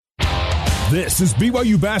This is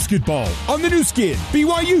BYU Basketball on the new skin,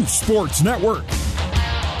 BYU Sports Network.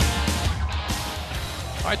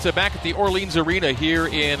 All right, so back at the Orleans Arena here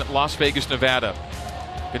in Las Vegas, Nevada.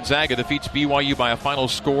 Gonzaga defeats BYU by a final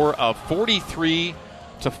score of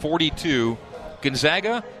 43-42.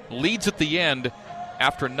 Gonzaga leads at the end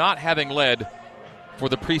after not having led for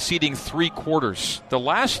the preceding three quarters. The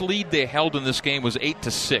last lead they held in this game was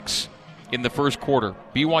 8-6 in the first quarter.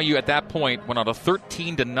 BYU at that point went on a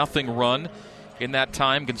 13-0 run. In that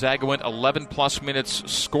time, Gonzaga went 11-plus minutes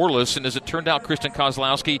scoreless, and as it turned out, Kristen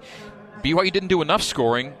Kozlowski, BYU didn't do enough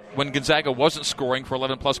scoring when Gonzaga wasn't scoring for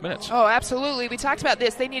 11-plus minutes. Oh, absolutely. We talked about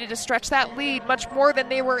this. They needed to stretch that lead much more than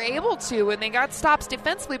they were able to, and they got stops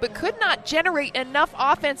defensively but could not generate enough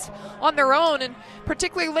offense on their own, and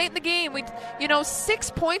particularly late in the game.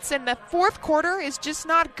 6 points in the fourth quarter is just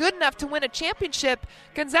not good enough to win a championship.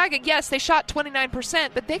 Gonzaga, yes, they shot 29%,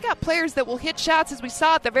 but they got players that will hit shots, as we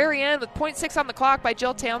saw at the very end with 0.6 on the clock by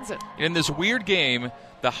Jill Townsend. In this weird game,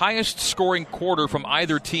 the highest scoring quarter from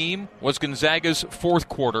either team was Gonzaga's fourth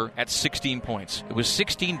quarter at 16 points. It was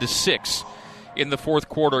 16-6 in the fourth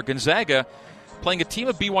quarter. Gonzaga, playing a team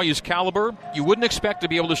of BYU's caliber, you wouldn't expect to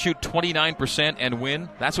be able to shoot 29% and win.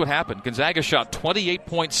 That's what happened. Gonzaga shot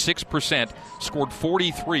 28.6%, scored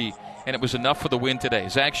 43, and it was enough for the win today.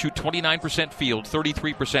 Zags shoot 29% field,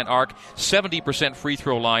 33% arc, 70% free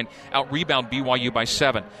throw line, out-rebound BYU by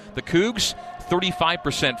 7. The Cougs,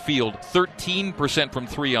 35% field, 13% from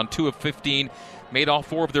 3 on 2 of 15, made all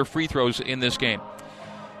 4 of their free throws in this game.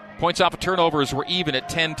 Points off of turnovers were even at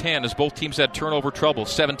 10-10 as both teams had turnover trouble.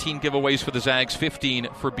 17 giveaways for the Zags, 15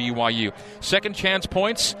 for BYU. Second chance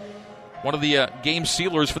points, one of the game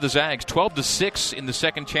sealers for the Zags, 12-6 in the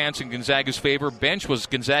second chance in Gonzaga's favor. Bench was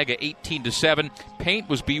Gonzaga 18-7. Paint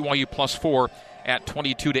was BYU +4 at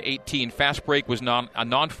 22-18. Fast break was a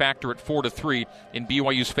non-factor at 4-3 in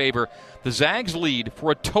BYU's favor. The Zags lead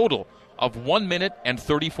for a total of 1 minute and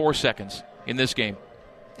 34 seconds in this game,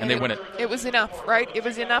 and they win it. It was enough, right? It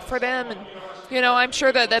was enough for them, and I'm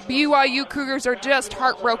sure that the BYU Cougars are just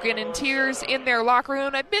heartbroken and tears in their locker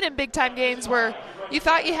room. I've been in big-time games where you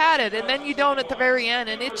thought you had it, and then you don't at the very end,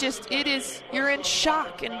 and you're in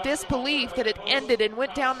shock and disbelief that it ended and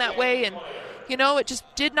went down that way, and it just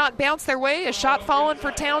did not bounce their way. A shot fallen for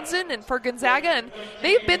Townsend and for Gonzaga, and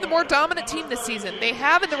they've been the more dominant team this season. They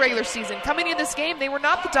have in the regular season. Coming in this game, they were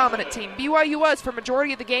not the dominant team. BYU was for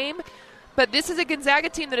majority of the game, but this is a Gonzaga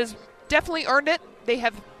team that has definitely earned it. They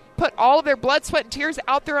have put all of their blood, sweat, and tears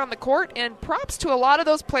out there on the court, and props to a lot of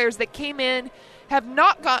those players that came in, have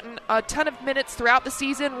not gotten a ton of minutes throughout the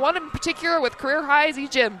season. One in particular with career highs,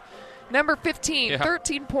 Ejim. Number 15,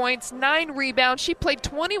 13 points, 9 rebounds. She played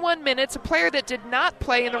 21 minutes. A player that did not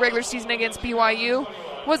play in the regular season against BYU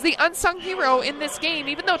was the unsung hero in this game.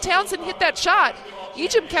 Even though Townsend hit that shot,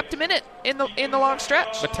 Ejim kept him in it in the long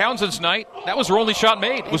stretch. But Townsend's night, that was her only shot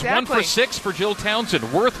made. It was 1 for 6 for Jill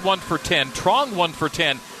Townsend. Worth 1 for 10. Trong 1 for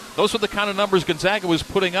 10. Those were the kind of numbers Gonzaga was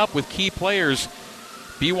putting up with key players.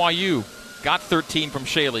 BYU got 13 from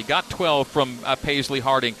Shaley, got 12 from Paisley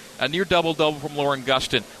Harding, a near double-double from Lauren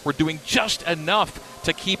Gustin. We're doing just enough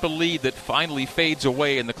to keep a lead that finally fades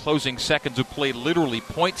away in the closing seconds of play. Literally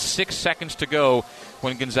 0.6 seconds to go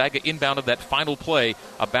when Gonzaga inbounded that final play.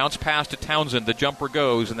 A bounce pass to Townsend, the jumper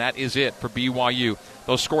goes, and that is it for BYU.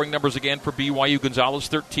 Those scoring numbers again for BYU: Gonzalez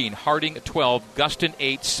 13, Harding 12, Gustin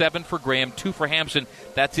 8, 7 for Graham, 2 for Hampson.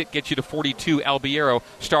 That's it, gets you to 42. Albiero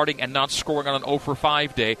starting and not scoring on an 0 for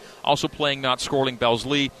 5 day. Also playing not scoring Bells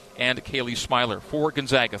Lee and Kaylee Smiler. For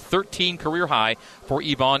Gonzaga, 13 career high for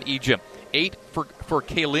Yvonne Ejim, 8 for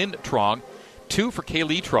Kaylin Trong, 2 for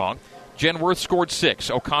Kaylee Trong. Jen Worth scored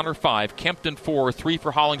 6, O'Connor 5, Kempton 4, 3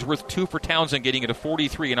 for Hollingsworth, 2 for Townsend, getting it to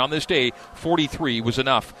 43. And on this day, 43 was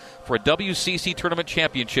enough for a WCC tournament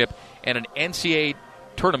championship and an NCAA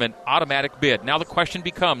tournament automatic bid. Now the question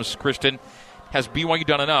becomes, Kristen, has BYU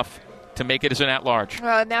done enough to make it as an at-large?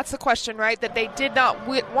 And that's the question, right, that they did not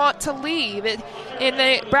want to leave. In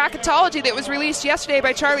the bracketology that was released yesterday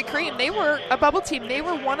by Charlie Cream, they were a bubble team. They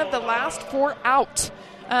were one of the last 4 out.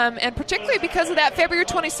 And particularly because of that February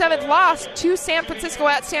 27th loss to San Francisco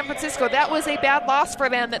at San Francisco. That was a bad loss for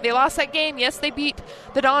them, that they lost that game. Yes, they beat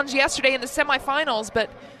the Dons yesterday in the semifinals, but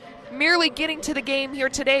merely getting to the game here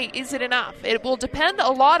today, is it enough? It will depend a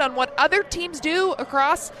lot on what other teams do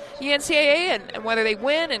across the NCAA and whether they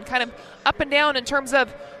win, and kind of up and down in terms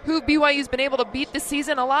of who BYU's been able to beat this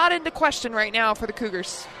season. A lot into question right now for the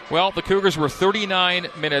Cougars. Well, the Cougars were 39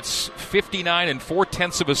 minutes, 59 and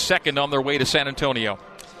 4/10 of a second on their way to San Antonio.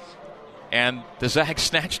 And the Zags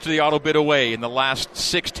snatched the auto bid away in the last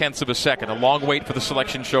 0.6 of a second. A long wait for the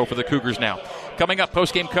selection show for the Cougars now. Coming up,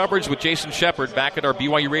 post-game coverage with Jason Shepard back at our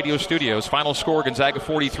BYU radio studios. Final score, Gonzaga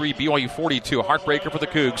 43, BYU 42. A heartbreaker for the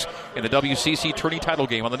Cougs in the WCC tourney title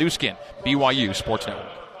game on the new skin, BYU Sports Network.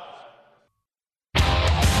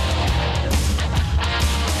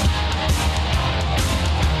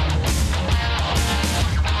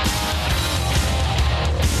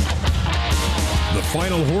 The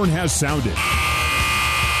final horn has sounded,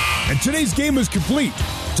 and today's game is complete.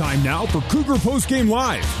 Time now for Cougar Postgame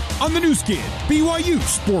Live on the new skin, BYU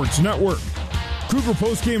Sports Network. Cougar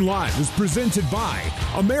Postgame Live is presented by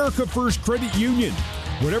America First Credit Union.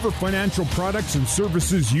 Whatever financial products and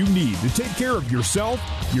services you need to take care of yourself,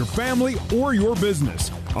 your family, or your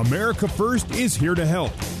business, America First is here to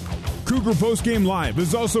help. Cougar Postgame Live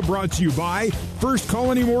is also brought to you by First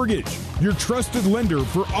Colony Mortgage, your trusted lender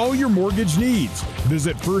for all your mortgage needs.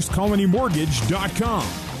 Visit firstcolonymortgage.com.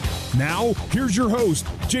 Now, here's your host,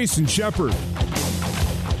 Jason Shepard.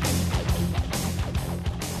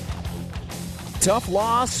 Tough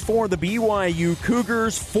loss for the BYU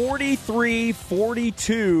Cougars,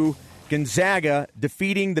 43-42. Gonzaga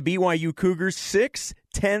defeating the BYU Cougars,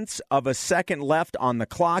 0.6 of a second left on the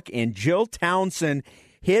clock, and Jill Townsend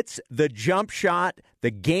hits the jump shot,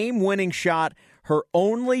 the game-winning shot, her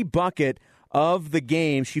only bucket of the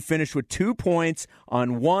game. She finished with 2 points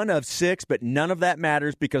on 1 of 6, but none of that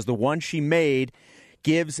matters because the one she made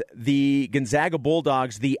gives the Gonzaga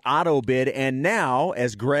Bulldogs the auto bid. And now,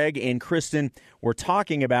 as Greg and Kristen were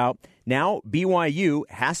talking about, now BYU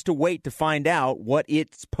has to wait to find out what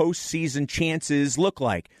its postseason chances look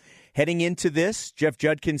like. Heading into this, Jeff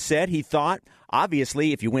Judkins said he thought,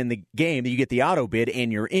 obviously, if you win the game, you get the auto bid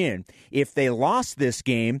and you're in. If they lost this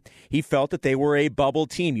game, he felt that they were a bubble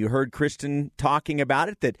team. You heard Kristen talking about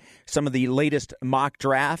it, that some of the latest mock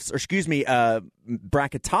drafts,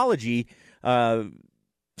 bracketology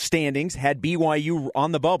standings had BYU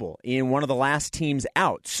on the bubble in one of the last teams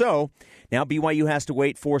out. So now BYU has to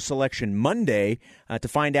wait for Selection Monday to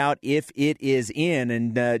find out if it is in.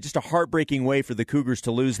 And just a heartbreaking way for the Cougars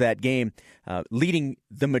to lose that game, leading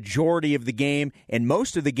the majority of the game and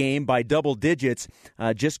most of the game by double digits.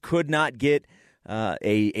 Just could not get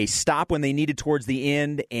a stop when they needed towards the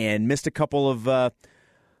end and missed a couple of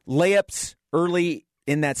layups early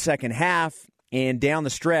in that second half. And down the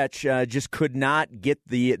stretch, just could not get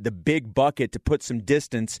the big bucket to put some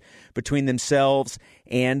distance between themselves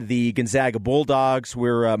and the Gonzaga Bulldogs.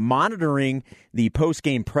 We're monitoring the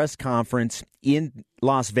post-game press conference in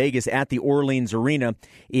Las Vegas at the Orleans Arena.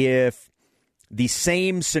 If the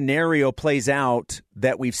same scenario plays out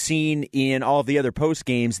that we've seen in all the other post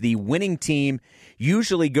games, the winning team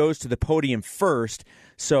usually goes to the podium first.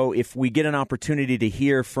 So if we get an opportunity to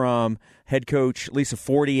hear from head coach Lisa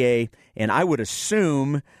Fortier, and I would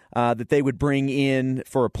assume that they would bring in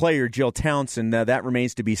for a player Jill Townsend, that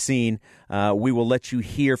remains to be seen. We will let you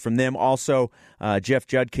hear from them. Also, Jeff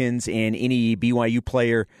Judkins and any BYU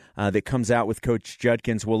player that comes out with Coach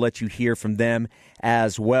Judkins, we'll let you hear from them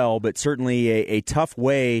as well. But certainly a tough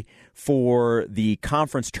way for the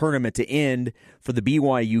conference tournament to end for the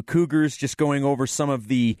BYU Cougars. Just going over some of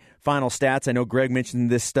the final stats. I know Greg mentioned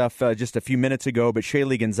this stuff just a few minutes ago, but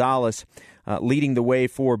Shaylee Gonzalez leading the way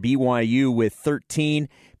for BYU with 13.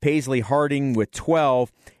 Paisley Harding with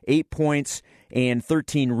 12, 8 points and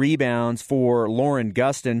 13 rebounds for Lauren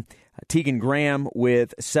Gustin. Tegan Graham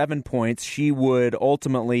with 7 points. She would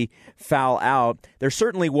ultimately foul out. There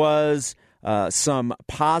certainly was some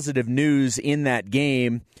positive news in that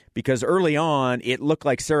game because early on it looked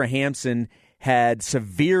like Sarah Hampson had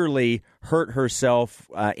severely hurt herself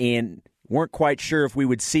and weren't quite sure if we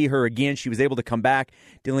would see her again. She was able to come back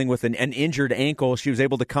dealing with an injured ankle. She was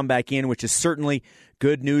able to come back in, which is certainly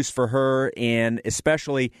good news for her, and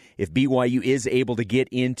especially if BYU is able to get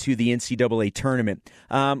into the NCAA tournament.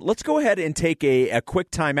 Let's go ahead and take a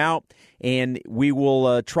quick timeout, and we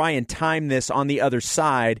will try and time this on the other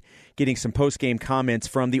side, getting some post-game comments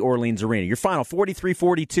from the Orleans Arena. Your final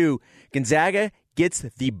 43-42. Gonzaga gets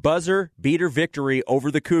the buzzer-beater victory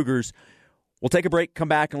over the Cougars. We'll take a break, come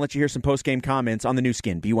back, and let you hear some post-game comments on the new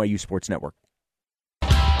skin, BYU Sports Network.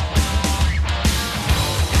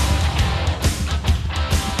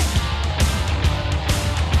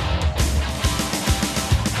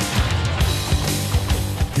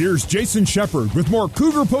 Here's Jason Shepard with more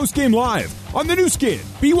Cougar Postgame Live on the new skin,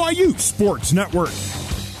 BYU Sports Network.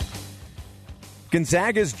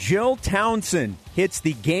 Gonzaga's Jill Townsend hits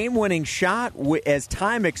the game-winning shot as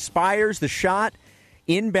time expires. The shot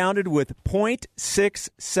Inbounded with 0.6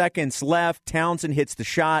 seconds left. Townsend hits the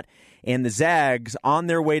shot, and the Zags on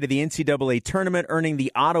their way to the NCAA tournament, earning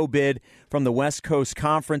the auto bid from the West Coast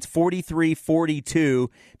Conference, 43-42,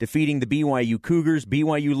 defeating the BYU Cougars.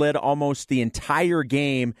 BYU led almost the entire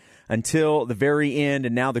game until the very end,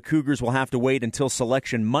 and now the Cougars will have to wait until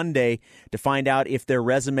Selection Monday to find out if their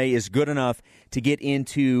resume is good enough to get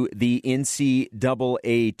into the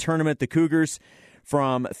NCAA tournament. The Cougars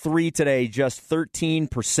from 3 today, just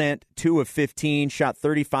 13%, 2 of 15, shot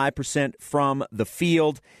 35% from the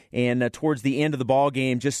field, and towards the end of the ball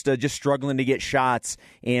game, just struggling to get shots.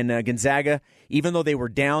 And Gonzaga, even though they were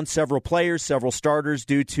down several players, several starters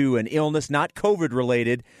due to an illness, not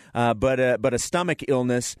COVID-related, but a stomach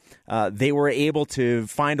illness, they were able to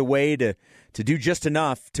find a way to do just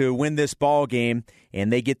enough to win this ball game,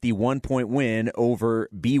 and they get the 1-point win over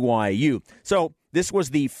BYU. So this was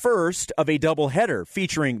the first of a doubleheader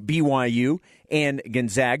featuring BYU and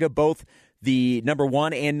Gonzaga, both the number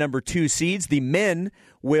 1 and number 2 seeds. The men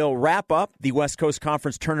will wrap up the West Coast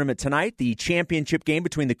Conference tournament tonight, the championship game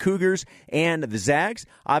between the Cougars and the Zags.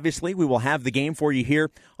 Obviously, we will have the game for you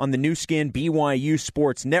here on the new skin BYU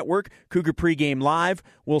Sports Network. Cougar Pregame Live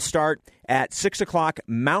will start at 6 o'clock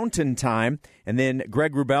Mountain Time, and then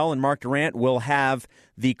Greg Wrubell and Mark Durant will have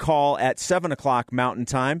the call at 7 o'clock Mountain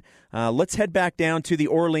Time. Let's head back down to the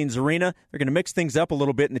Orleans Arena. They're going to mix things up a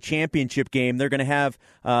little bit in the championship game. They're going to have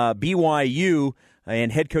BYU,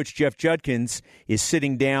 and head coach Jeff Judkins is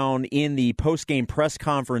sitting down in the postgame press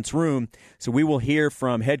conference room. So we will hear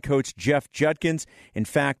from head coach Jeff Judkins. In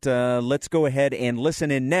fact, let's go ahead and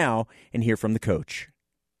listen in now and hear from the coach.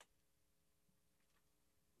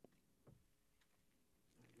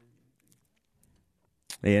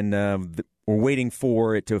 And we're waiting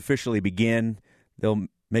for it to officially begin. They'll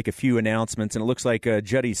make a few announcements, and it looks like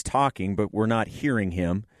Juddy's talking, but we're not hearing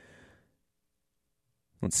him.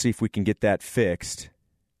 Let's see if we can get that fixed.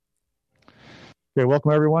 Okay,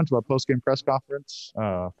 welcome everyone to our post-game press conference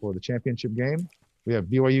for the championship game. We have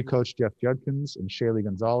BYU coach Jeff Judkins and Shaylee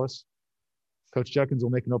Gonzalez. Coach Judkins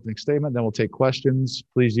will make an opening statement, then we'll take questions.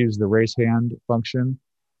 Please use the raise hand function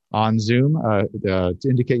on Zoom to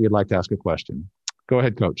indicate you'd like to ask a question. Go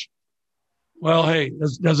ahead, Coach. Well, hey,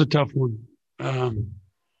 that's a tough one.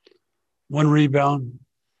 One rebound,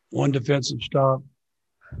 one defensive stop.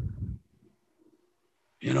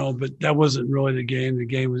 But that wasn't really the game. The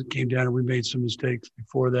game came down and we made some mistakes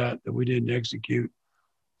before that we didn't execute,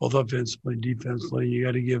 both offensively and defensively. You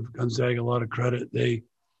got to give Gonzaga a lot of credit. They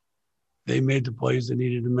made the plays they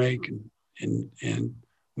needed to make, and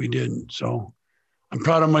we didn't. So I'm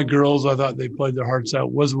proud of my girls. I thought they played their hearts out.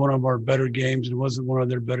 It wasn't one of our better games. It wasn't one of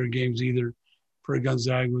their better games either for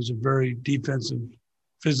Gonzaga. It was a very defensive,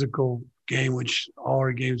 physical game, which all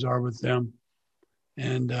our games are with them.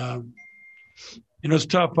 And, it's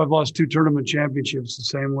tough. I've lost 2 tournament championships the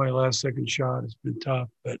same way, last second shot. It's been tough,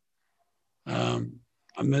 but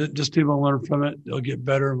this team will learn from it. They'll get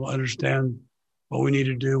better. We'll understand what we need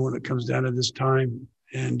to do when it comes down to this time.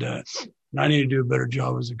 And I need to do a better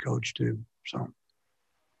job as a coach too. So.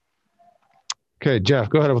 Okay, Jeff,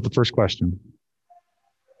 go ahead with the first question.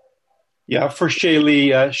 Yeah, for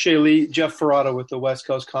Shaylee, Jeff Ferrata with the West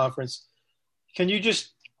Coast Conference. Can you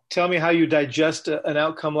just tell me how you digest an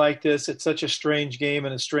outcome like this? It's such a strange game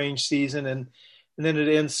and a strange season, and then it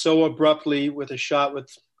ends so abruptly with a shot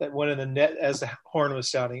that went in the net as the horn was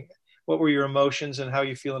sounding. What were your emotions and how are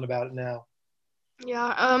you feeling about it now?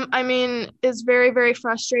 Yeah, it's very, very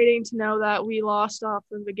frustrating to know that we lost off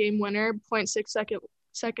of the game winner, 0.6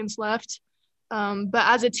 seconds left. But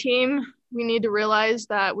as a team, we need to realize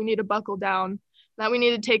that we need to buckle down, that we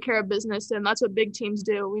need to take care of business, and that's what big teams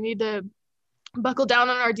do. We need to buckle down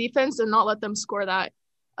on our defense and not let them score that.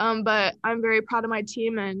 But I'm very proud of my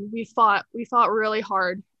team, and we fought really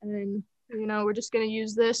hard. And, we're just going to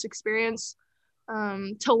use this experience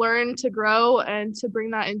to learn, to grow, and to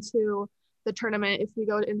bring that into the tournament if we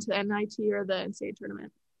go into the NIT or the NCAA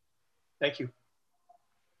tournament. Thank you.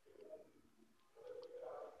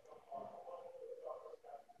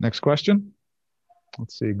 Next question.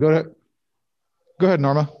 Let's see. Go ahead,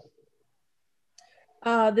 Norma.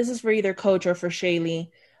 This is for either coach or for Shaylee,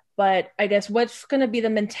 but I guess what's going to be the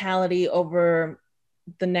mentality over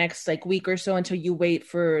the next week or so until you wait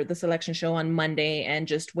for the selection show on Monday and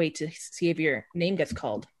just wait to see if your name gets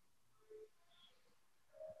called?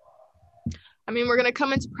 We're going to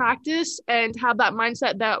come into practice and have that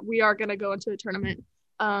mindset that we are going to go into a tournament.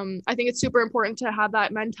 I think it's super important to have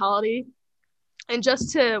that mentality, and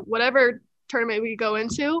just to whatever tournament we go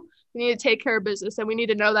into, we need to take care of business, and we need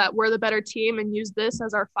to know that we're the better team and use this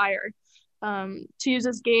as our fire. To use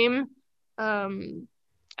this game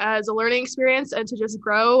as a learning experience and to just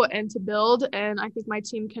grow and to build. And I think my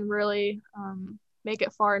team can really make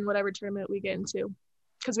it far in whatever tournament we get into,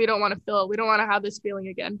 because we don't want to have this feeling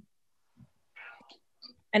again.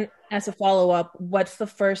 And as a follow-up, what's the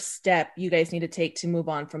first step you guys need to take to move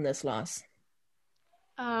on from this loss?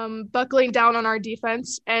 Buckling down on our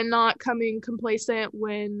defense and not coming complacent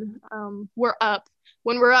when we're up.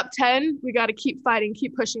 When we're up 10, we got to keep fighting,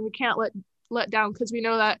 keep pushing. We can't let down, because we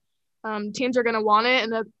know that teams are going to want it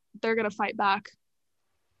and that they're going to fight back.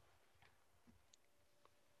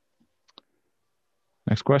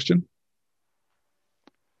 Next question.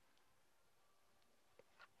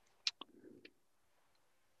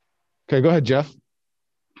 Okay, go ahead, Jeff.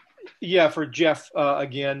 Yeah, for Jeff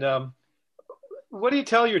again. What do you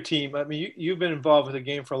tell your team? I mean, you've been involved with the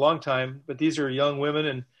game for a long time, but these are young women,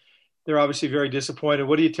 and they're obviously very disappointed.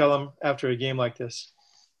 What do you tell them after a game like this?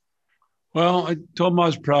 Well, I told them I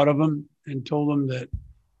was proud of them and told them that,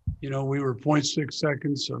 we were 0.6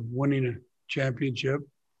 seconds of winning a championship.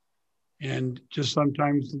 And just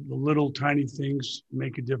sometimes the little tiny things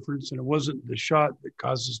make a difference. And it wasn't the shot that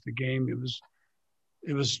caused us the game.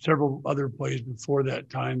 It was several other plays before that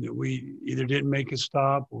time that we either didn't make a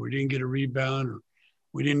stop, or we didn't get a rebound, or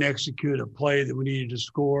we didn't execute a play that we needed to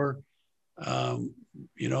score.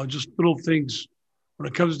 Just little things. When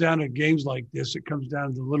it comes down to games like this, it comes down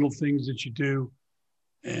to the little things that you do.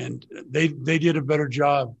 And they did a better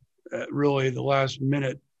job really the last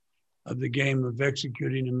minute of the game of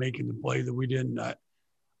executing and making the play that we didn't.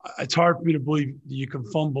 It's hard for me to believe that you can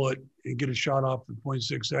fumble it and get a shot off in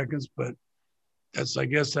 0.6 seconds, but I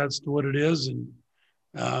guess that's what it is. And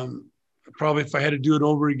probably if I had to do it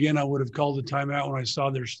over again, I would have called the timeout when I saw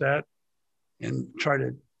their stat and try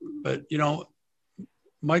to. But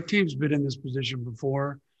my team's been in this position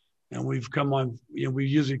before, and we've come on. We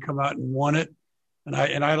usually come out and won it, and I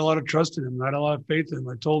had a lot of trust in them. I had a lot of faith in them.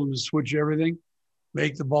 I told them to switch everything,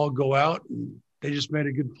 make the ball go out, and they just made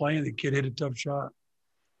a good play, and the kid hit a tough shot.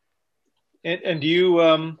 And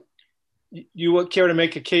do you care to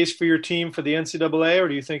make a case for your team for the NCAA, or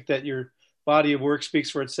do you think that your body of work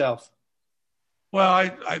speaks for itself? Well,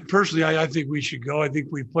 I personally, I think we should go. I think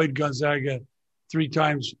we played Gonzaga 3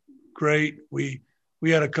 times great. We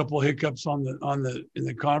had a couple of hiccups in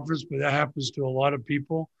the conference, but that happens to a lot of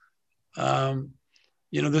people.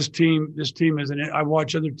 This team isn't it. I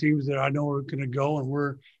watch other teams that I know are going to go, and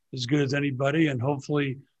we're as good as anybody. And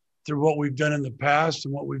hopefully, through what we've done in the past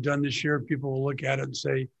and what we've done this year, people will look at it and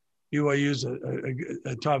say, BYU is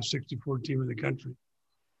a top 64 team in the country.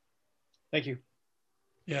 Thank you.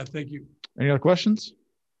 Yeah, thank you. Any other questions?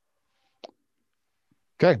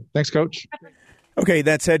 Okay, thanks, Coach. Okay,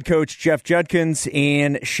 that's head coach Jeff Judkins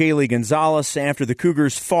and Shaylee Gonzalez after the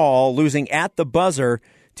Cougars fall, losing at the buzzer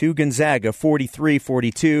to Gonzaga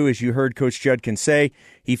 43-42. As you heard Coach Judkins say,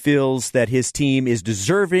 he feels that his team is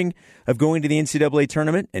deserving of going to the NCAA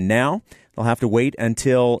tournament, and now they'll have to wait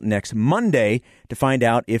until next Monday to find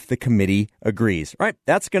out if the committee agrees. All right,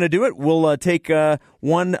 that's going to do it. We'll take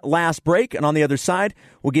one last break, and on the other side,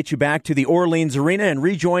 we'll get you back to the Orleans Arena and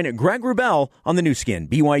rejoin Greg Wrubell on the new skin,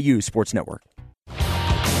 BYU Sports Network.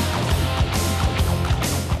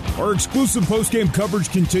 Our exclusive postgame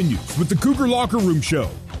coverage continues with the Cougar Locker Room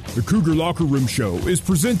Show. The Cougar Locker Room Show is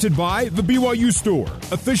presented by the BYU Store,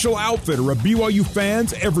 official outfitter of BYU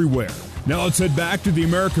fans everywhere. Now let's head back to the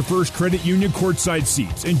America First Credit Union courtside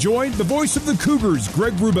seats and join the voice of the Cougars,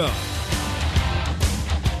 Greg Wrubell.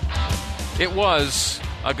 It was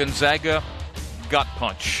a Gonzaga gut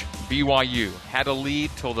punch. BYU had a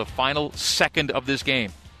lead till the final second of this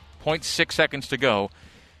game. 0.6 seconds to go.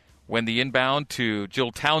 When the inbound to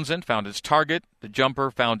Jill Townsend found its target, the jumper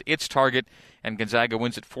found its target, and Gonzaga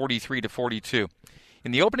wins it 43-42.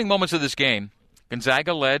 In the opening moments of this game,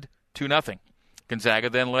 Gonzaga led 2-0. Gonzaga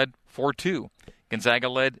then led 4-2. Gonzaga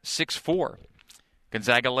led 6-4.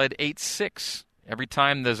 Gonzaga led 8-6. Every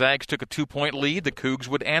time the Zags took a 2-point lead, the Cougs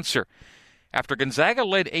would answer. After Gonzaga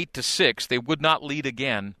led 8-6, they would not lead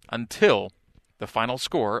again until the final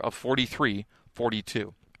score of 43-42.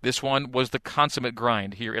 This one was the consummate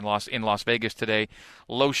grind here in Las Vegas today.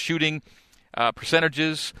 Low shooting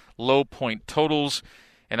percentages, low point totals,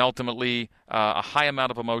 and ultimately a high amount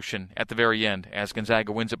of emotion at the very end as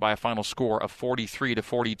Gonzaga wins it by a final score of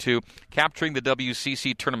 43-42, capturing the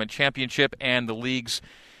WCC Tournament Championship and the league's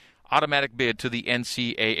automatic bid to the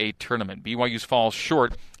NCAA Tournament. BYU's falls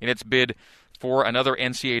short in its bid for another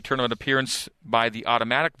NCAA tournament appearance by the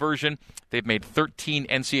automatic version. They've made 13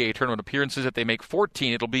 NCAA tournament appearances. If they make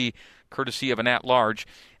 14, it'll be courtesy of an at-large,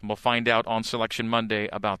 and we'll find out on Selection Monday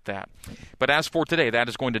about that. But as for today, that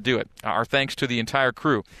is going to do it. Our thanks to the entire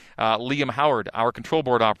crew. Liam Howard, our control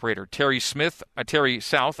board operator. Terry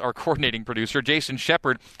South, our coordinating producer. Jason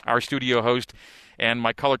Shepard, our studio host. And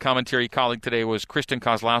my color commentary colleague today was Kristen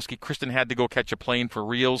Kozlowski. Kristen had to go catch a plane for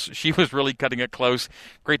reals. She was really cutting it close.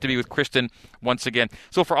 Great to be with Kristen once again.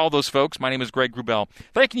 So for all those folks, my name is Greg Grubel.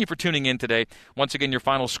 Thanking you for tuning in today. Once again, your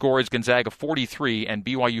final score is Gonzaga 43 and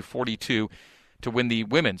BYU 42 to win the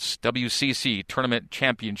Women's WCC Tournament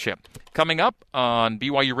Championship. Coming up on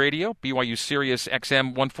BYU Radio, BYU Sirius XM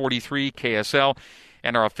 143 KSL,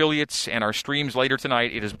 and our affiliates and our streams later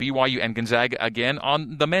tonight, it is BYU and Gonzaga again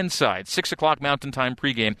on the men's side. 6 o'clock Mountain Time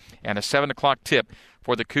pregame and a 7 o'clock tip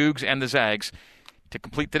for the Cougs and the Zags to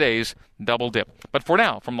complete today's double dip. But for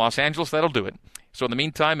now, from Los Angeles, that'll do it. So in the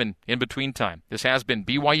meantime and in between time, this has been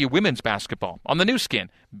BYU Women's Basketball on the new skin,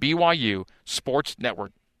 BYU Sports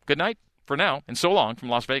Network. Good night for now, and so long from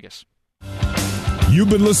Las Vegas. You've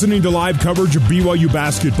been listening to live coverage of BYU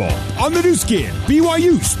basketball on the new skin,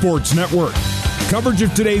 BYU Sports Network. Coverage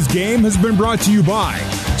of today's game has been brought to you by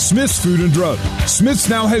Smith's Food and Drug. Smith's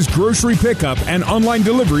now has grocery pickup and online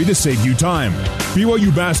delivery to save you time.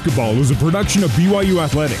 BYU Basketball is a production of BYU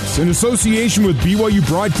Athletics in association with BYU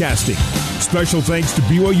Broadcasting. Special thanks to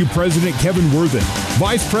BYU President Kevin Worthen,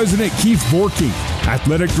 Vice President Keith Vorke,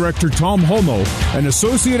 Athletic Director Tom Holmo, and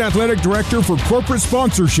Associate Athletic Director for Corporate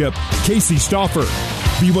Sponsorship, Casey Stauffer.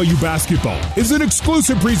 BYU Basketball is an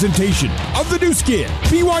exclusive presentation of the new skin,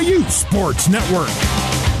 BYU Sports Network.